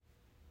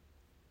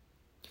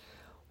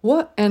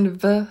What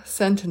and the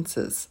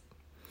sentences.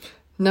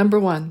 Number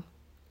 1.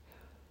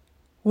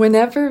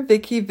 Whenever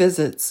Vicky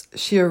visits,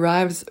 she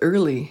arrives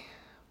early.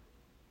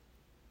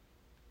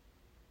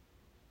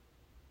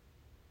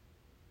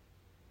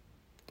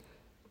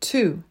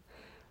 Two.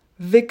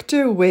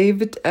 Victor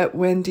waved at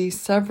Wendy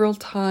several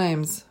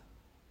times.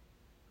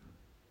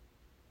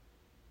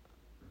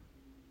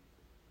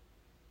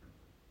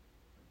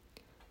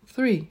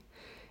 3.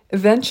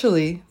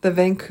 Eventually, the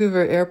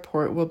Vancouver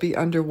airport will be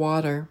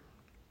underwater.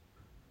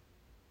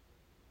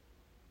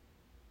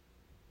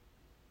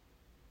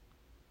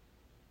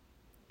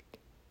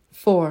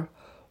 4.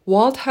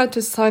 Walt had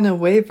to sign a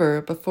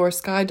waiver before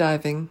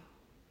skydiving.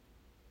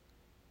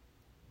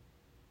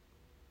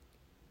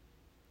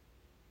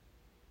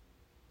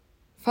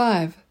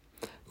 5.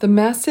 The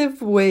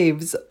massive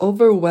waves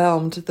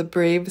overwhelmed the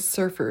brave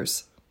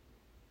surfers.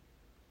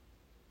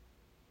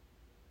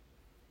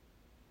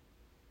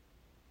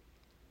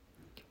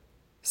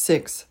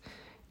 6.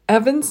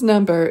 Evan's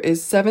number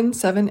is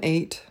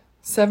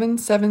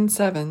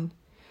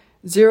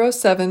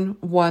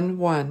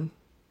 778-777-0711.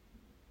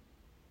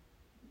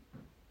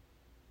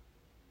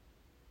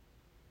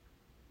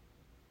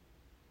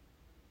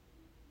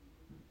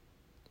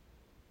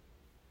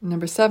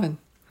 Number 7.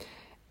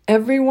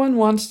 Everyone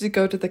wanted to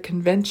go to the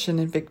convention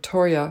in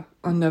Victoria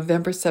on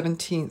November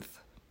 17th.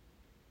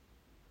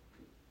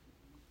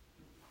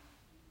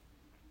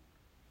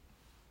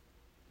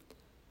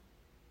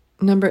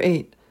 Number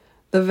 8.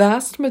 The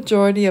vast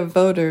majority of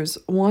voters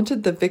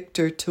wanted the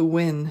victor to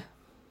win.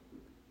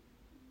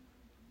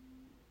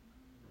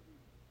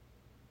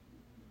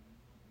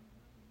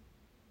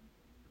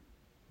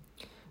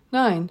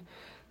 Nine.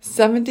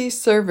 70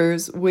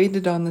 servers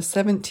waited on the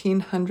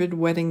 1,700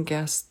 wedding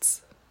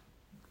guests.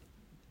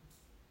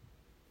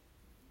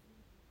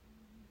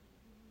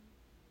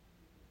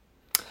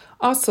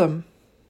 Awesome.